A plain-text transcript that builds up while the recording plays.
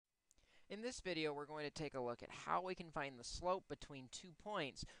In this video, we're going to take a look at how we can find the slope between 2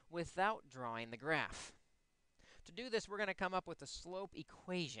 points without drawing the graph. To do this, we're going to come up with a slope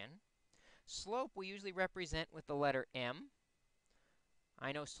equation. Slope we usually represent with the letter m.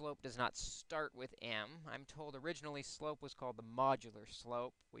 I know slope does not start with m. I'm told originally slope was called the modular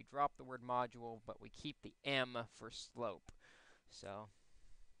slope. We drop the word module, but we keep the m for slope. So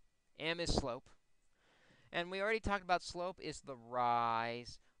m is slope. And we already talked about slope is the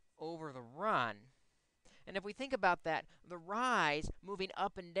rise over the run. And if we think about that, the rise moving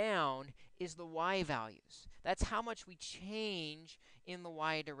up and down is the y values. That's how much we change in the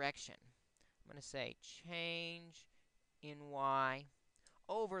y direction. I'm going to say change in y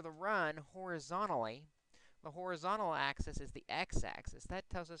over the run horizontally. The horizontal axis is the x-axis.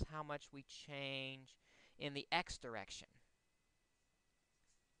 That tells us how much we change in the x direction.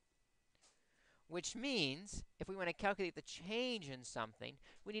 Which means, if we want to calculate the change in something,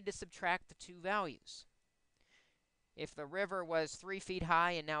 we need to subtract the two values. If the river was 3 feet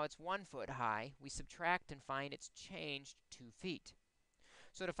high and now it's 1 foot high, we subtract and find it's changed 2 feet.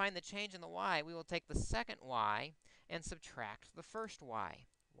 So to find the change in the y, we will take the second y and subtract the first y,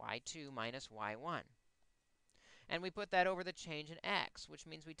 y2 minus y1. And we put that over the change in x, which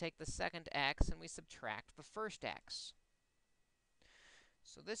means we take the second x and we subtract the first x.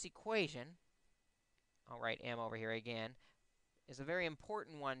 So this equation, I'll write m over here again, is a very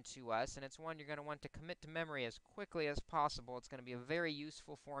important one to us, and it's one you're going to want to commit to memory as quickly as possible. It's going to be a very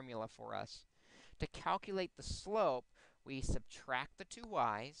useful formula for us. To calculate the slope, we subtract the two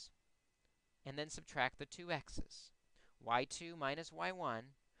y's and then subtract the two x's. y2 minus y1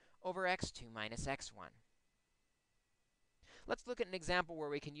 over x2 minus x1. Let's look at an example where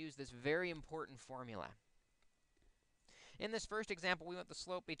we can use this very important formula. In this first example, we want the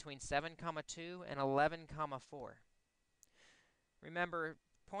slope between 7,2 and 11,4. Remember,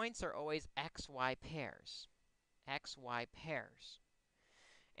 points are always xy pairs. xy pairs.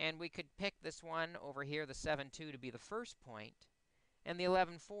 And we could pick this one over here, the 7,2, to be the first point, and the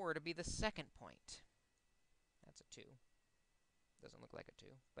 11,4 to be the second point. That's a 2. Doesn't look like a 2,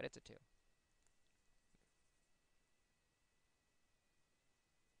 but it's a 2.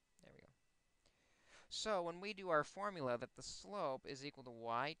 There we go. So when we do our formula that the slope is equal to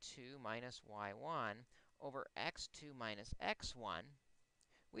y2 minus y1 over x2 minus x1,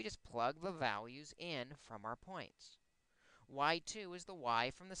 we just plug the values in from our points. y2 is the y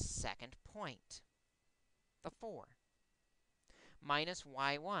from the second point, the 4, minus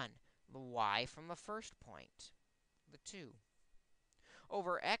y1, the y from the first point, the 2,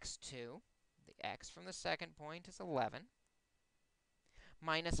 over x2, the x from the second point is 11,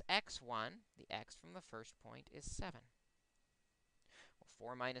 minus x1, the x from the first point is 7. Well,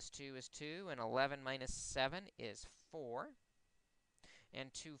 4 minus 2 is 2, and 11 minus 7 is 4.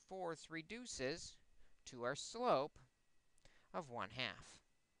 And 2/4 reduces to our slope of 1/2.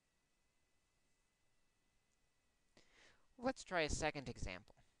 Let's try a second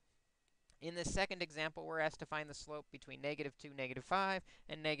example. In this second example, we're asked to find the slope between -2, -5,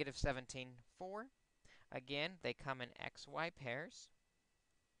 and -17,4. Again, they come in xy pairs.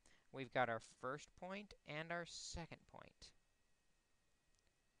 We've got our first point and our second point.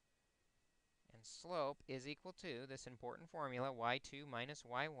 And slope is equal to this important formula, y2 minus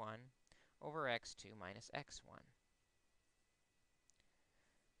y1 over x2 minus x1.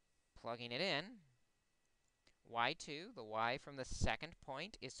 Plugging it in, y2, the y from the second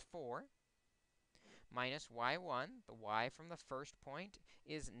point, is 4, minus y1, the y from the first point,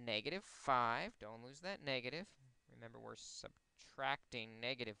 is -5. Don't lose that negative. Remember, we're subtracting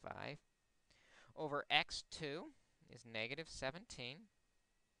 -5. Over x2 is -17.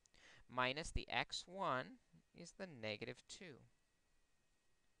 Minus the x1 is the -2.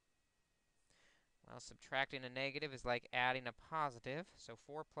 Well, subtracting a negative is like adding a positive, so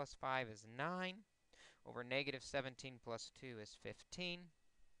 4 plus 5 is 9. Over -17 plus 2 is 15.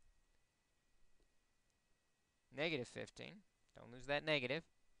 -15. Don't lose that negative.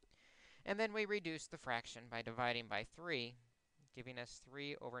 And then we reduce the fraction by dividing by 3, giving us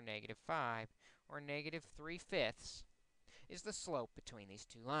 3 over -5, or -3/5 is the slope between these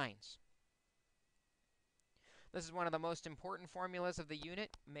two lines. This is one of the most important formulas of the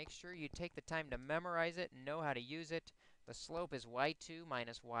unit. Make sure you take the time to memorize it and know how to use it. The slope is y2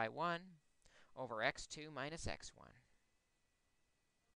 minus y1 over x2 minus x1.